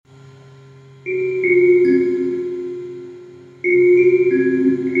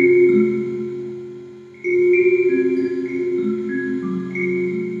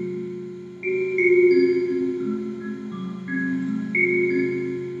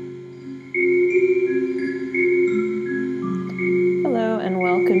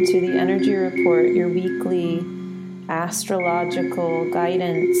Energy Report, your weekly astrological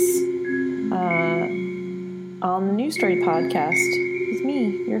guidance on the New Story podcast with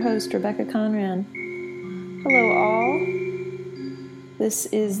me, your host, Rebecca Conran. Hello, all. This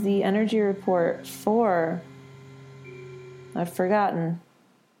is the Energy Report for, I've forgotten,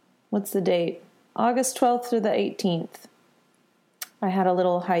 what's the date? August 12th through the 18th. I had a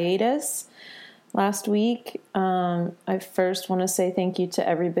little hiatus last week. I first want to say thank you to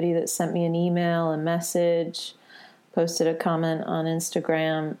everybody that sent me an email, a message, posted a comment on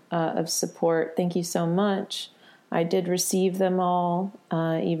Instagram of support. Thank you so much. I did receive them all,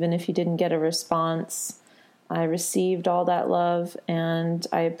 even if you didn't get a response. I received all that love and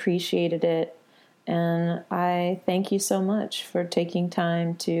I appreciated it. And I thank you so much for taking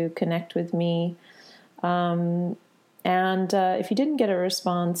time to connect with me. And if you didn't get a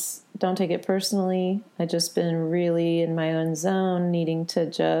response, don't take it personally. I've just been really in my own zone, needing to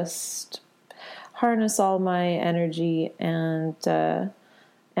just harness all my energy and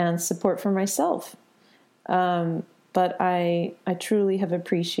support for myself. But I truly have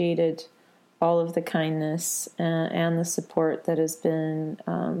appreciated all of the kindness and the support that has been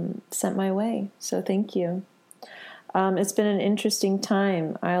sent my way. So thank you. It's been an interesting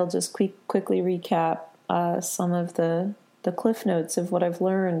time. I'll just quickly recap some of the cliff notes of what I've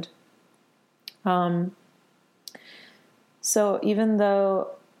learned. So even though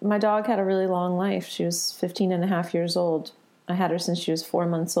my dog had a really long life, she was 15 and a half years old. I had her since she was 4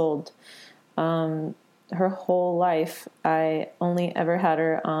 months old. Her whole life, I only ever had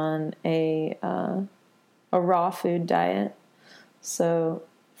her on a raw food diet. So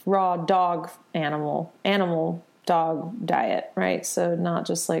raw animal dog diet, right? So not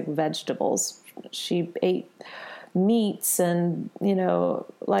just like vegetables. She ate meats and,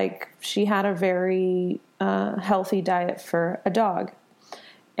 she had a very healthy diet for a dog.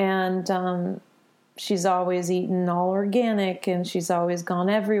 And she's always eaten all organic, and she's always gone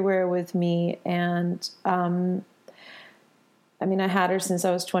everywhere with me. And I had her since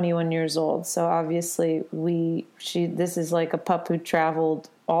I was 21 years old. So obviously this is like a pup who traveled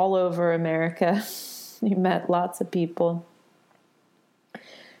all over America. He met lots of people.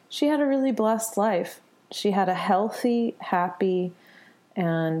 She had a really blessed life. She had a healthy, happy,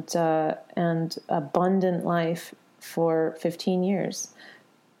 and abundant life for 15 years.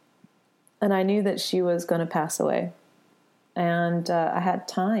 And I knew that she was going to pass away. And I had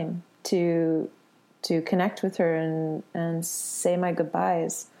time to connect with her and say my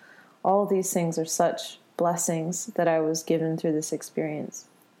goodbyes. All these things are such blessings that I was given through this experience.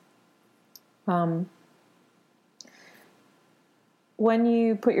 When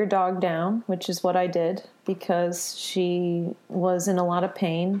you put your dog down, which is what I did, because she was in a lot of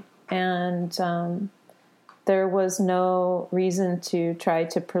pain, and there was no reason to try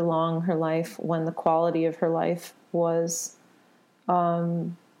to prolong her life when the quality of her life was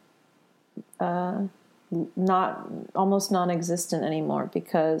not almost non-existent anymore.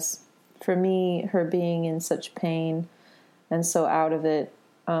 Because for me, her being in such pain and so out of it,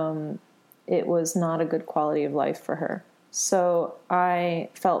 it was not a good quality of life for her. So I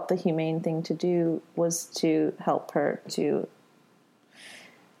felt the humane thing to do was to help her to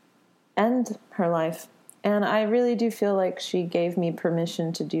end her life. And I really do feel like she gave me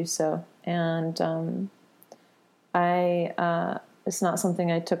permission to do so. And it's not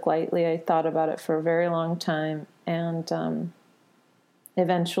something I took lightly. I thought about it for a very long time. And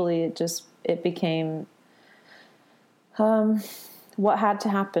eventually it became what had to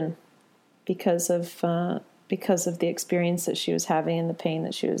happen because of the experience that she was having and the pain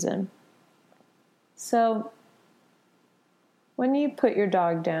that she was in. So when you put your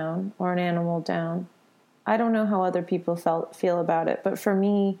dog down or an animal down, I don't know how other people feel about it, but for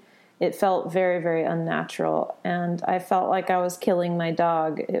me, it felt very, very unnatural. And I felt like I was killing my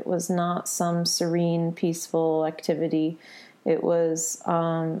dog. It was not some serene, peaceful activity. It was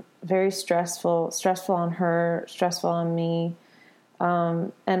very stressful on her, stressful on me.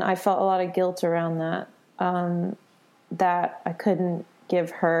 And I felt a lot of guilt around that. That I couldn't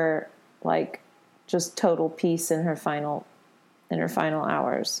give her like just total peace in her final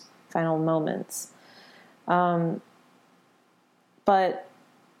hours, final moments. But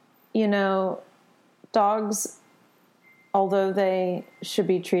dogs, although they should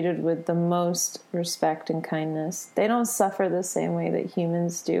be treated with the most respect and kindness, they don't suffer the same way that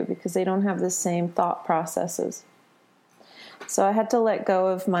humans do because they don't have the same thought processes. So I had to let go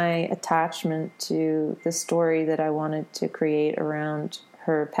of my attachment to the story that I wanted to create around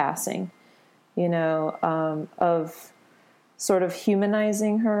her passing, of sort of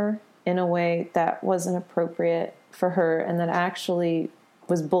humanizing her in a way that wasn't appropriate for her and that actually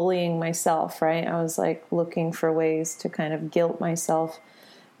was bullying myself, right? I was like looking for ways to kind of guilt myself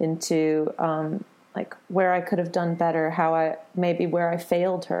into like where I could have done better, maybe where I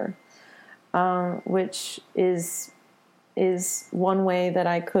failed her, which is one way that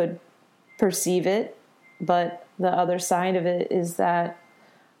I could perceive it. But the other side of it is that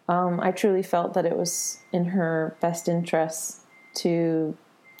I truly felt that it was in her best interests to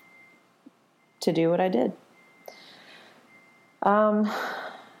do what I did. I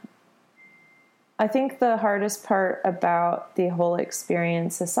think the hardest part about the whole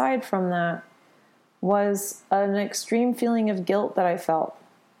experience, aside from that, was an extreme feeling of guilt that I felt.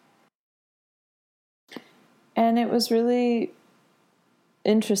 And it was really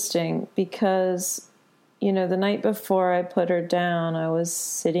interesting because, you know, the night before I put her down, I was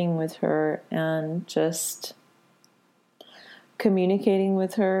sitting with her and just communicating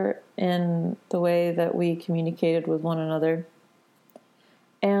with her in the way that we communicated with one another.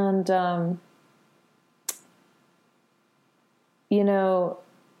 And, you know,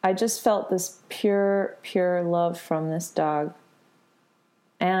 I just felt this pure love from this dog.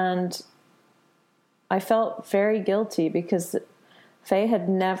 And I felt very guilty because Faye had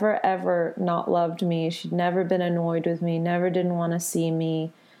never, ever not loved me. She'd never been annoyed with me, never didn't want to see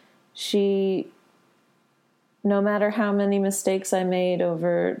me. She, no matter how many mistakes I made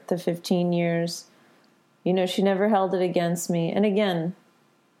over the 15 years, you know, she never held it against me. And again,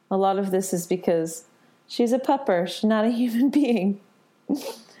 a lot of this is because she's a pupper. She's not a human being.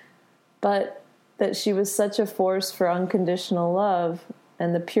 But that she was such a force for unconditional love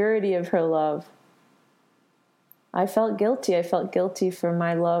and the purity of her love. I felt guilty. I felt guilty for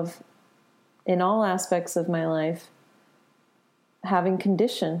my love in all aspects of my life having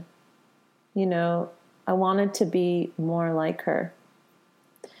condition. You know, I wanted to be more like her.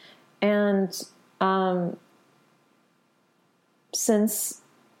 And since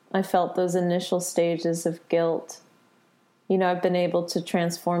I felt those initial stages of guilt, you know, I've been able to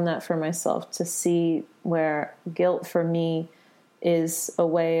transform that for myself, to see where guilt for me is a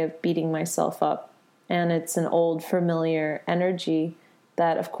way of beating myself up. And it's an old familiar energy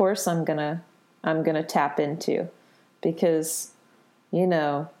that of course I'm gonna tap into, because, you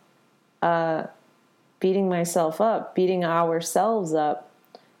know, beating myself up, beating ourselves up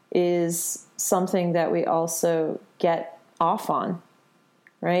is something that we also get off on,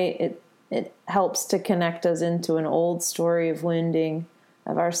 right? It helps to connect us into an old story of wounding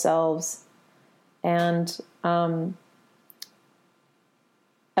of ourselves. And a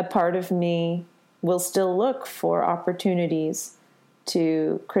part of me will still look for opportunities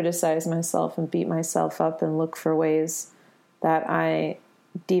to criticize myself and beat myself up and look for ways that I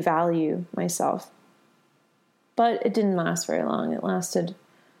devalue myself. But it didn't last very long. It lasted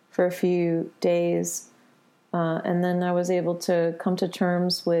for a few days. And then I was able to come to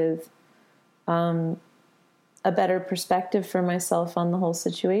terms with a better perspective for myself on the whole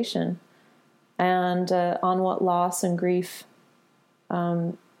situation, and on what loss and grief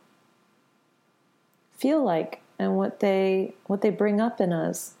feel like, and what they bring up in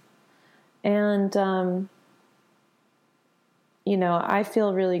us. And you know, I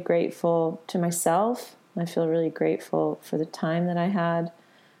feel really grateful to myself. I feel really grateful for the time that I had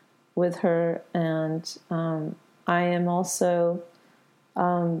with her, and I am also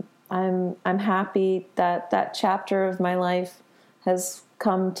I'm happy that chapter of my life has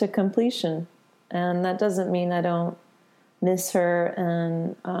come to completion, and that doesn't mean I don't miss her.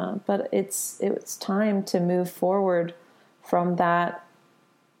 And but it's time to move forward from that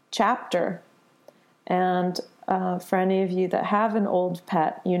chapter. And for any of you that have an old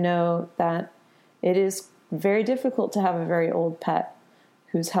pet, you know that it is very difficult to have a very old pet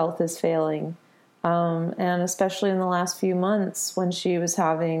whose health is failing. And especially in the last few months when she was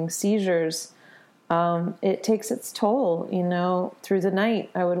having seizures, it takes its toll, you know. Through the night,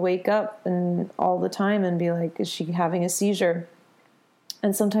 I would wake up and all the time and be like, is she having a seizure?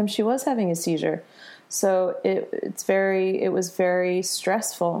 And sometimes she was having a seizure. So it was very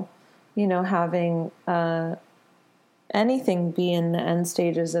stressful, you know, having anything be in the end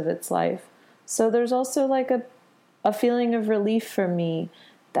stages of its life. So there's also like a feeling of relief for me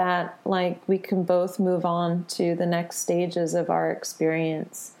that like we can both move on to the next stages of our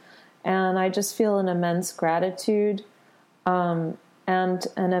experience. And I just feel an immense gratitude and an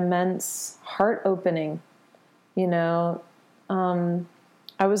immense heart opening. You know,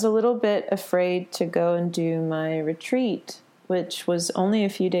 I was a little bit afraid to go and do my retreat, which was only a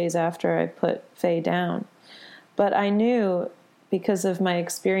few days after I put Faye down. But I knew, because of my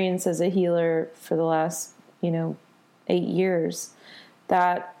experience as a healer for the last, 8 years,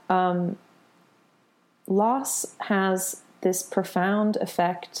 that loss has this profound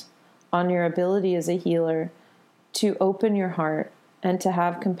effect on your ability as a healer to open your heart and to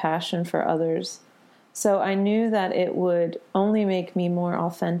have compassion for others. So I knew that it would only make me more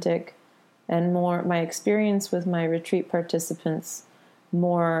authentic and more, my experience with my retreat participants,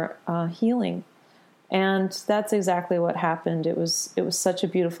 more healing. And that's exactly what happened. It was such a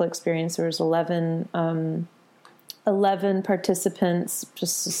beautiful experience. There was 11 participants,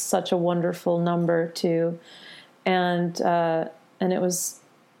 just such a wonderful number too. And it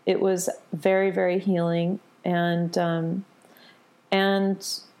was very, very healing. And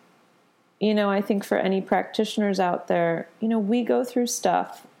I think for any practitioners out there, we go through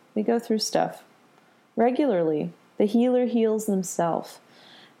stuff. We go through stuff regularly. The healer heals themselves.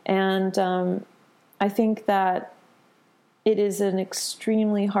 And I think that it is an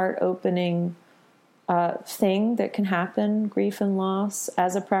extremely heart-opening thing that can happen, grief and loss,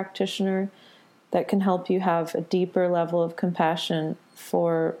 as a practitioner, that can help you have a deeper level of compassion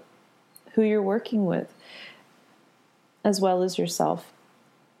for who you're working with, as well as yourself.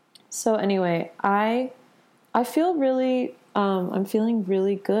 So anyway, I feel really, I'm feeling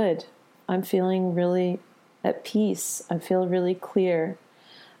really good. I'm feeling really at peace. I feel really clear.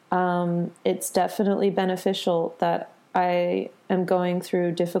 It's definitely beneficial that I am going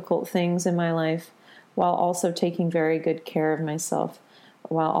through difficult things in my life while also taking very good care of myself,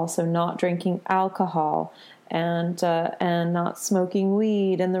 while also not drinking alcohol and not smoking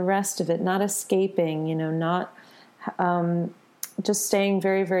weed and the rest of it, not escaping, not just staying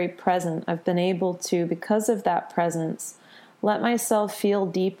very, very present. I've been able to, because of that presence, let myself feel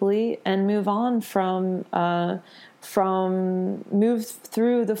deeply and move on move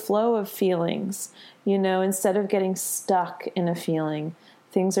through the flow of feelings, instead of getting stuck in a feeling.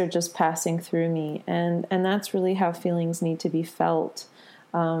 Things are just passing through me. And that's really how feelings need to be felt,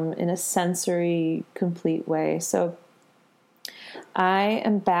 in a sensory, complete way. So I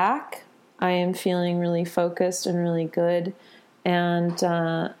am back. I am feeling really focused and really good, and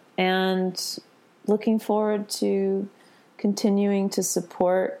looking forward to continuing to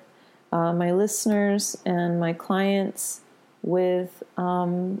support my listeners and my clients with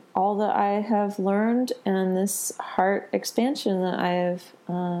all that I have learned and this heart expansion that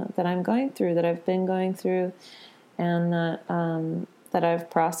I'm going through, that I've been going through, and that I've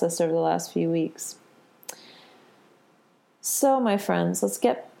processed over the last few weeks. So, my friends, let's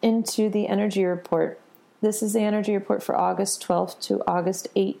get into the energy report. This is the energy report for August 12th to August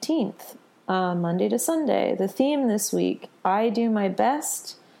 18th, Monday to Sunday. The theme this week: I do my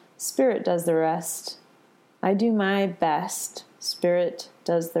best, Spirit does the rest. I do my best, Spirit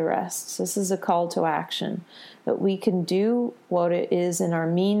does the rest. So this is a call to action, that we can do what it is in our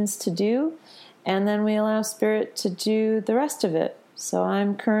means to do, and then we allow Spirit to do the rest of it. So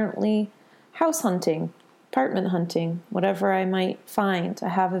I'm currently house hunting, apartment hunting, whatever I might find. I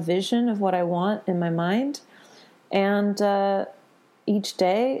have a vision of what I want in my mind, and each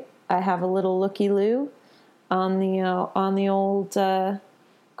day I have a little looky-loo on the old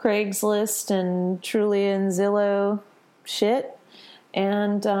Craigslist and Trulia and Zillow shit,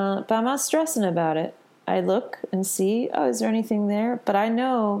 but I'm not stressing about it. I look and see, is there anything there? But I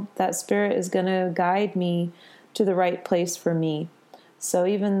know that Spirit is going to guide me to the right place for me. So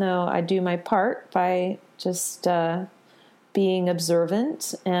even though I do my part by just being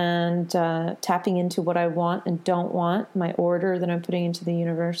observant and tapping into what I want and don't want, my order that I'm putting into the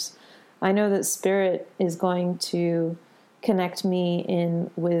universe, I know that Spirit is going to connect me in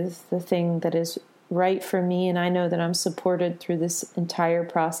with the thing that is right for me, and I know that I'm supported through this entire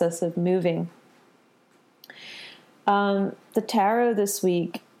process of moving. The tarot this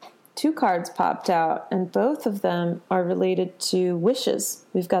week, 2 cards popped out, and both of them are related to wishes.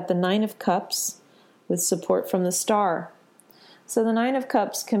 We've got the 9 of Cups with support from the Star. So the 9 of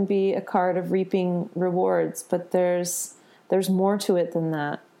Cups can be a card of reaping rewards, but there's more to it than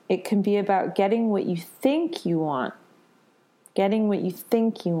that. It can be about getting what you think you want. Getting what you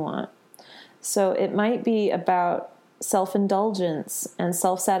think you want. So it might be about self-indulgence and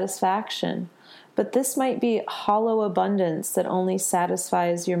self-satisfaction, but this might be hollow abundance that only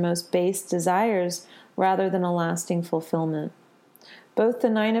satisfies your most base desires rather than a lasting fulfillment. Both the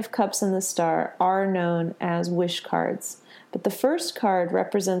 9 of Cups and the Star are known as wish cards, but the first card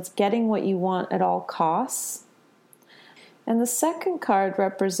represents getting what you want at all costs, and the second card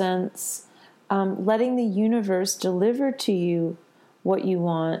represents letting the universe deliver to you what you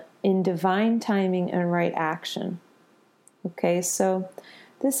want in divine timing and right action. Okay, so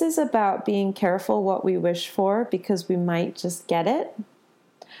this is about being careful what we wish for, because we might just get it.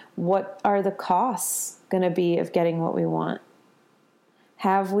 What are the costs going to be of getting what we want?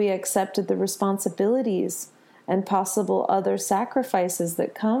 Have we accepted the responsibilities and possible other sacrifices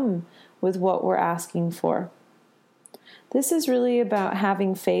that come with what we're asking for. This is really about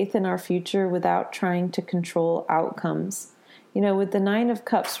having faith in our future without trying to control outcomes. With the Nine of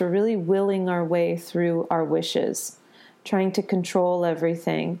Cups, we're really willing our way through our wishes, trying to control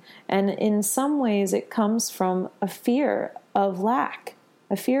everything. And in some ways, it comes from a fear of lack,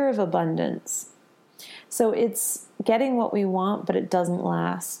 a fear of abundance. So it's getting what we want, but it doesn't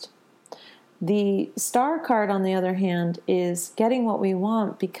last. The Star card, on the other hand, is getting what we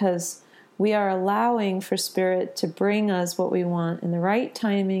want because we are allowing for Spirit to bring us what we want in the right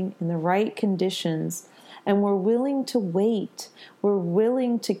timing, in the right conditions, and we're willing to wait. We're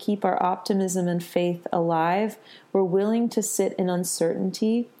willing to keep our optimism and faith alive. We're willing to sit in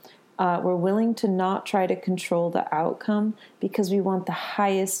uncertainty. We're willing to not try to control the outcome because we want the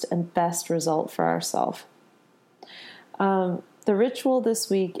highest and best result for ourselves. The ritual this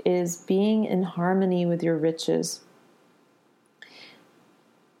week is being in harmony with your riches.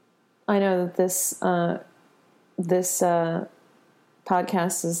 I know that this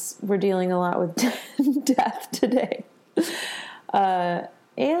podcast we're dealing a lot with death today.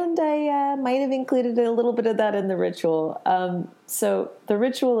 And I might have included a little bit of that in the ritual. So the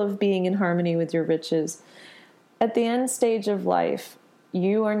ritual of being in harmony with your riches. At the end stage of life,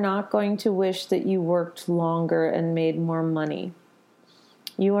 you are not going to wish that you worked longer and made more money.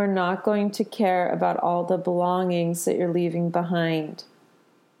 You are not going to care about all the belongings that you're leaving behind.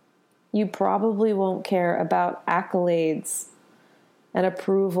 You probably won't care about accolades and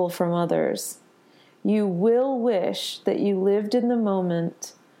approval from others. You will wish that you lived in the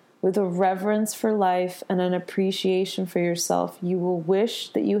moment with a reverence for life and an appreciation for yourself. You will wish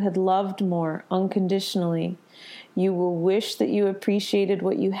that you had loved more unconditionally. You will wish that you appreciated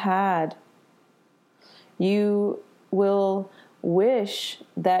what you had. You will wish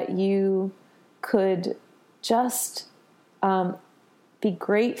that you could just be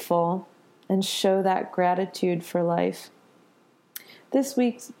grateful and show that gratitude for life. This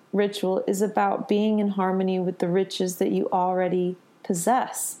week's ritual is about being in harmony with the riches that you already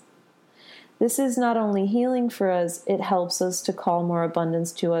possess. This is not only healing for us, it helps us to call more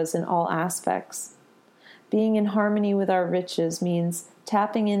abundance to us in all aspects. Being in harmony with our riches means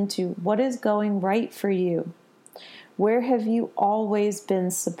tapping into what is going right for you. Where have you always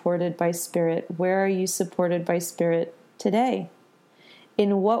been supported by Spirit? Where are you supported by Spirit today?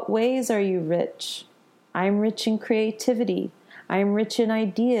 In what ways are you rich? I'm rich in creativity. I'm rich in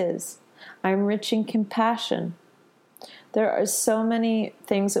ideas. I'm rich in compassion. There are so many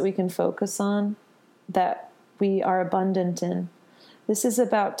things that we can focus on that we are abundant in. This is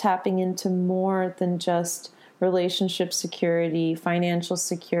about tapping into more than just relationship security, financial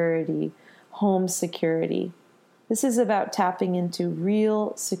security, home security. This is about tapping into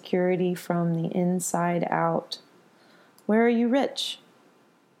real security from the inside out. Where are you rich?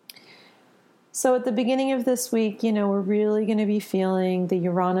 So at the beginning of this week, we're really going to be feeling the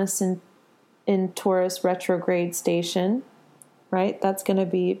Uranus in Taurus retrograde station, right? That's going to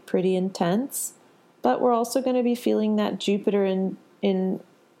be pretty intense. But we're also going to be feeling that Jupiter in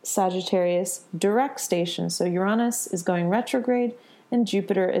Sagittarius direct station. So Uranus is going retrograde and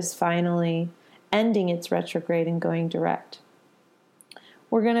Jupiter is finally ending its retrograde and going direct.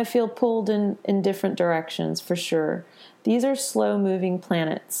 We're going to feel pulled in different directions for sure. These are slow-moving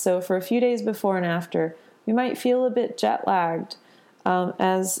planets. So for a few days before and after, we might feel a bit jet-lagged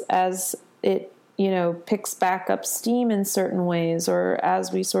as it picks back up steam in certain ways, or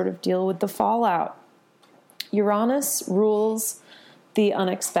as we sort of deal with the fallout. Uranus rules the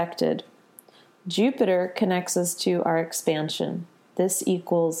unexpected. Jupiter connects us to our expansion. This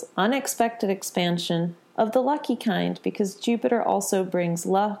equals unexpected expansion of the lucky kind, because Jupiter also brings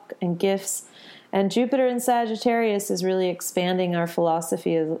luck and gifts. And Jupiter in Sagittarius is really expanding our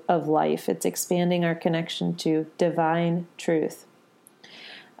philosophy of life. It's expanding our connection to divine truth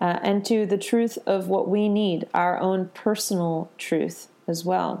and to the truth of what we need, our own personal truth as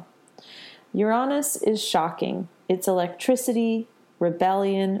well. Uranus is shocking. It's electricity,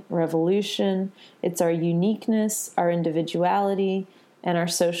 rebellion, revolution. It's our uniqueness, our individuality, and our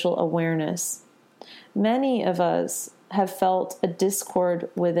social awareness. Many of us have felt a discord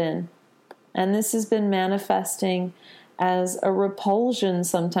within, and this has been manifesting as a repulsion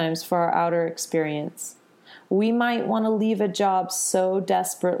sometimes for our outer experience. We might want to leave a job so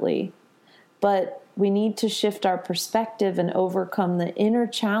desperately, but we need to shift our perspective and overcome the inner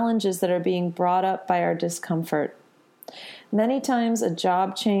challenges that are being brought up by our discomfort. Many times a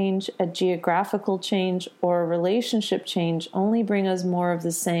job change, a geographical change, or a relationship change only bring us more of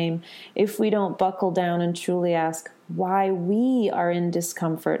the same if we don't buckle down and truly ask, why we are in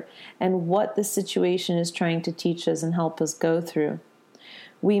discomfort and what the situation is trying to teach us and help us go through.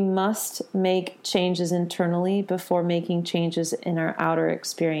 We must make changes internally before making changes in our outer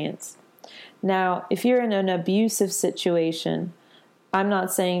experience. Now, if you're in an abusive situation, I'm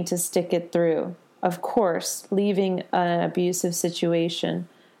not saying to stick it through. Of course, leaving an abusive situation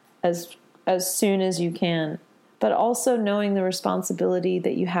as soon as you can, but also knowing the responsibility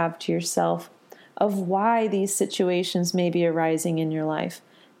that you have to yourself of why these situations may be arising in your life.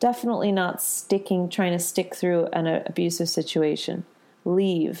 Definitely not trying to stick through an abusive situation.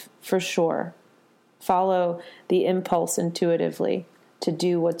 Leave, for sure. Follow the impulse intuitively to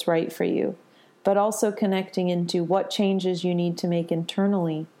do what's right for you, but also connecting into what changes you need to make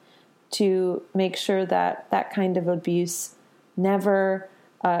internally to make sure that that kind of abuse never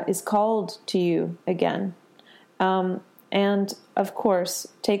is called to you again. And of course,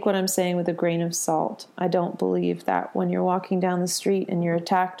 take what I'm saying with a grain of salt. I don't believe that when you're walking down the street and you're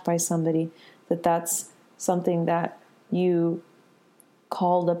attacked by somebody, that's something that you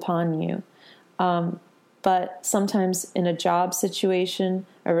called upon you. But sometimes in a job situation,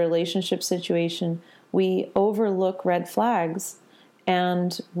 a relationship situation, we overlook red flags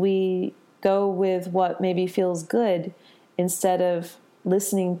and we go with what maybe feels good instead of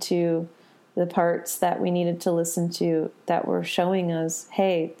listening to the parts that we needed to listen to that were showing us,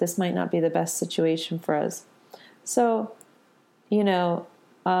 hey, this might not be the best situation for us. So,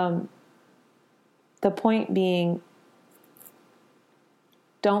 the point being,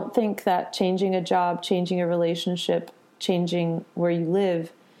 don't think that changing a job, changing a relationship, changing where you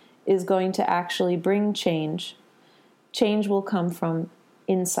live is going to actually bring change. Change will come from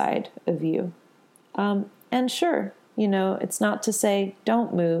inside of you. And sure, it's not to say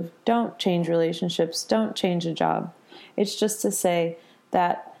don't move, don't change relationships, don't change a job. It's just to say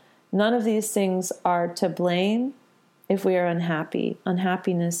that none of these things are to blame if we are unhappy.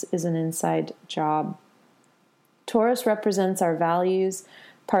 Unhappiness is an inside job. Taurus represents our values,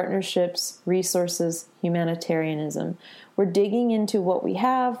 partnerships, resources, humanitarianism. We're digging into what we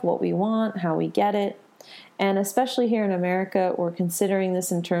have, what we want, how we get it. And especially here in America, we're considering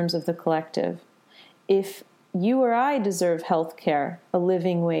this in terms of the collective. If you or I deserve health care, a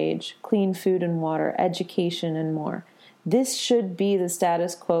living wage, clean food and water, education, and more, this should be the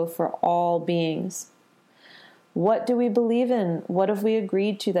status quo for all beings. What do we believe in? What have we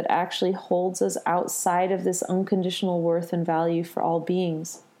agreed to that actually holds us outside of this unconditional worth and value for all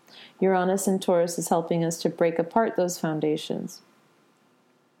beings? Uranus and Taurus is helping us to break apart those foundations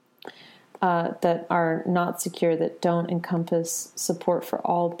that are not secure, that don't encompass support for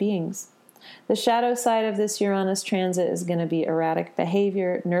all beings. The shadow side of this Uranus transit is going to be erratic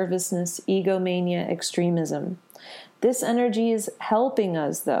behavior, nervousness, egomania, extremism. This energy is helping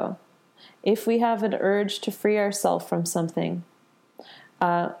us, though. If we have an urge to free ourselves from something,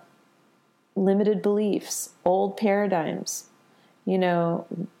 limited beliefs, old paradigms,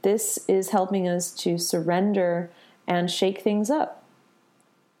 this is helping us to surrender and shake things up.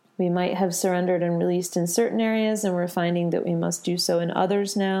 We might have surrendered and released in certain areas, and we're finding that we must do so in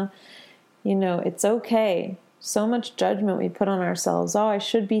others now. It's okay. So much judgment we put on ourselves. Oh, I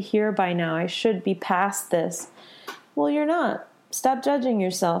should be here by now. I should be past this. Well, you're not. Stop judging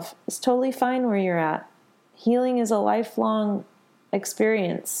yourself. It's totally fine where you're at. Healing is a lifelong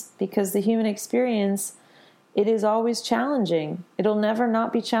experience because the human experience, it is always challenging. It'll never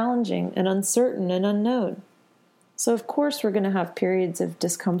not be challenging and uncertain and unknown. So of course we're going to have periods of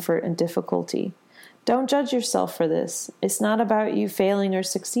discomfort and difficulty. Don't judge yourself for this. It's not about you failing or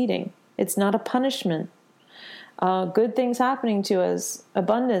succeeding. It's not a punishment. Good things happening to us,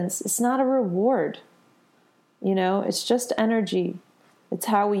 abundance, it's not a reward. It's just energy. It's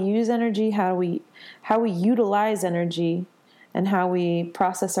how we use energy, how we utilize energy, and how we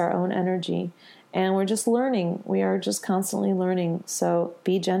process our own energy. And we're just learning. We are just constantly learning. So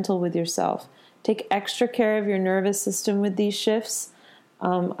be gentle with yourself. Take extra care of your nervous system with these shifts.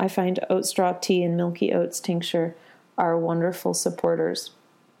 I find oat straw tea and milky oats tincture are wonderful supporters.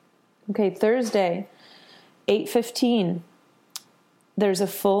 Okay, Thursday, 8:15. There's a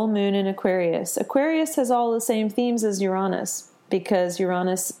full moon in Aquarius. Aquarius has all the same themes as Uranus because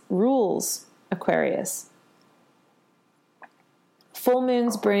Uranus rules Aquarius. Full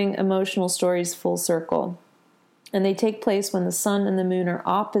moons bring emotional stories full circle, and they take place when the sun and the moon are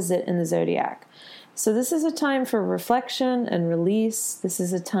opposite in the zodiac. So this is a time for reflection and release. This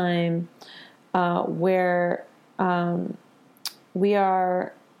is a time where we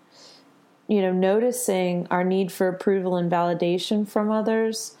are noticing our need for approval and validation from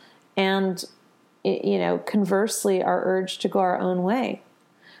others, and, conversely, our urge to go our own way.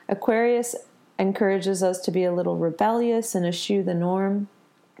 Aquarius encourages us to be a little rebellious and eschew the norm.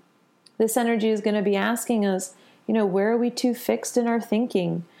 This energy is going to be asking us, where are we too fixed in our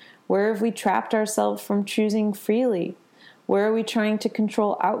thinking? Where have we trapped ourselves from choosing freely? Where are we trying to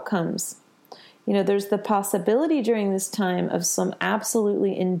control outcomes? There's the possibility during this time of some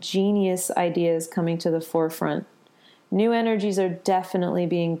absolutely ingenious ideas coming to the forefront. New energies are definitely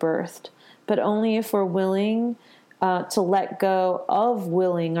being birthed, but only if we're willing to let go of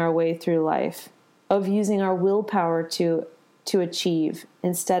willing our way through life, of using our willpower to achieve,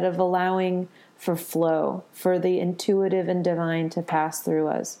 instead of allowing for flow, for the intuitive and divine to pass through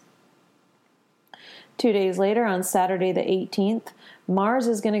us. 2 days later, on Saturday the 18th, Mars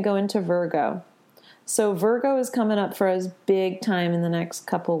is going to go into Virgo. So Virgo is coming up for us big time in the next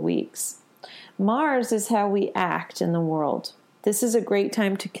couple weeks. Mars is how we act in the world. This is a great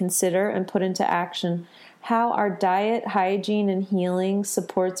time to consider and put into action how our diet, hygiene, and healing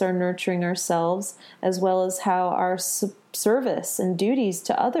supports our nurturing ourselves, as well as how our service and duties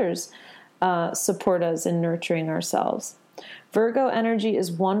to others support us in nurturing ourselves. Virgo energy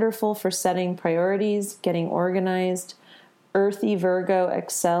is wonderful for setting priorities, getting organized. Earthy Virgo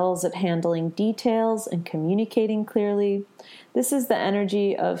excels at handling details and communicating clearly. This is the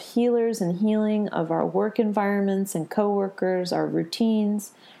energy of healers and healing of our work environments and coworkers, our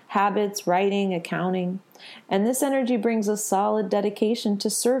routines, habits, writing, accounting. And this energy brings a solid dedication to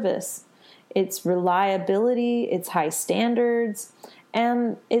service. It's reliability, it's high standards,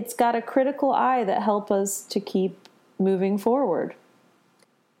 and it's got a critical eye that help us to keep moving forward.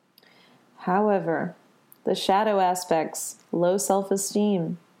 However, the shadow aspects, low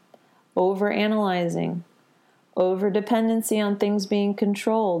self-esteem, over-analyzing, over-dependency on things being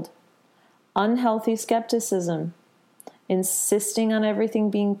controlled, unhealthy skepticism, insisting on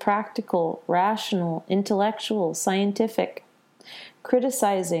everything being practical, rational, intellectual, scientific,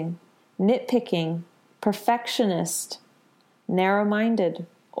 criticizing, nitpicking, perfectionist, narrow-minded,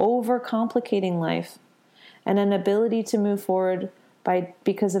 overcomplicating life, and an ability to move forward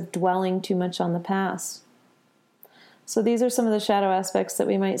because of dwelling too much on the past. So these are some of the shadow aspects that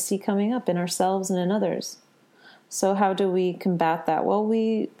we might see coming up in ourselves and in others. So how do we combat that? Well,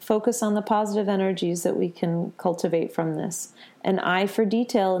 we focus on the positive energies that we can cultivate from this. An eye for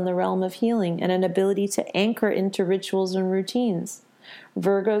detail in the realm of healing and an ability to anchor into rituals and routines.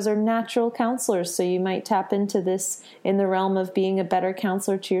 Virgos are natural counselors, so you might tap into this in the realm of being a better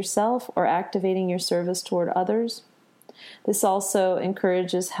counselor to yourself or activating your service toward others. This also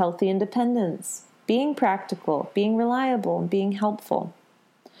encourages healthy independence, being practical, being reliable, and being helpful.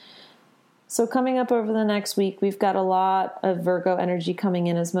 So coming up over the next week, we've got a lot of Virgo energy coming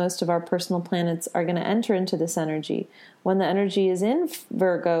in, as most of our personal planets are going to enter into this energy. When the energy is in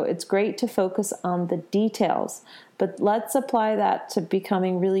Virgo, it's great to focus on the details, but let's apply that to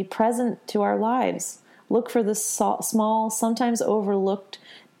becoming really present to our lives. Look for the small, sometimes overlooked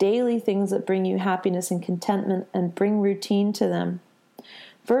daily things that bring you happiness and contentment and bring routine to them.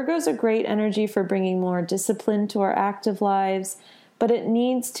 Virgo's a great energy for bringing more discipline to our active lives, but it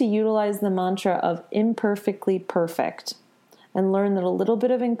needs to utilize the mantra of imperfectly perfect and learn that a little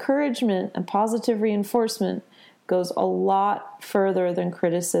bit of encouragement and positive reinforcement goes a lot further than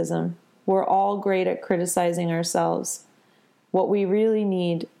criticism. We're all great at criticizing ourselves. What we really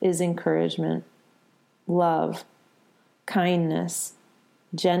need is encouragement, love, kindness,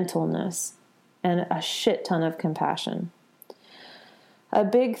 gentleness, and a shit ton of compassion. A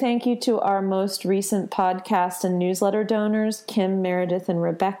big thank you to our most recent podcast and newsletter donors, Kim, Meredith, and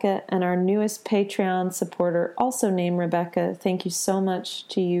Rebecca, and our newest Patreon supporter, also named Rebecca. Thank you so much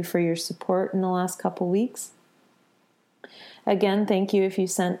to you for your support in the last couple weeks. Again, thank you if you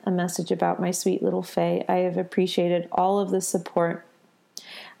sent a message about my sweet little Faye. I have appreciated all of the support.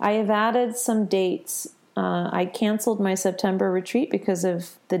 I have added some dates. I canceled my September retreat because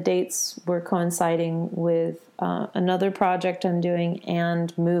of the dates were coinciding with another project I'm doing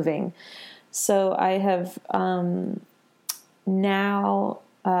and moving. So I have now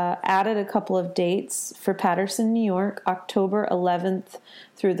added a couple of dates for Paterson, New York, October 11th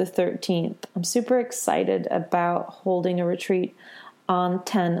through the 13th. I'm super excited about holding a retreat on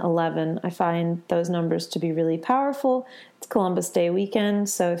 10/11. I find those numbers to be really powerful. It's Columbus Day weekend,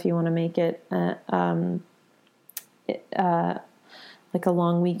 so if you want to make it like a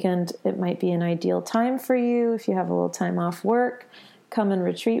long weekend, it might be an ideal time for you. If you have a little time off work, come and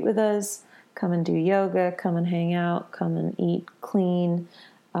retreat with us. Come and do yoga, come and hang out, come and eat clean,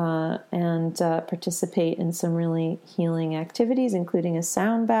 and participate in some really healing activities, including a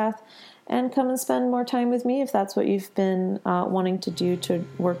sound bath, and come and spend more time with me if that's what you've been wanting to do, to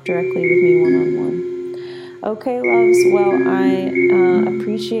work directly with me one-on-one. Okay, loves, well, I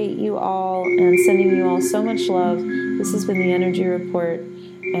appreciate you all and sending you all so much love. This has been the Energy Report,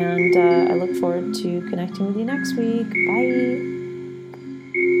 and I look forward to connecting with you next week. Bye.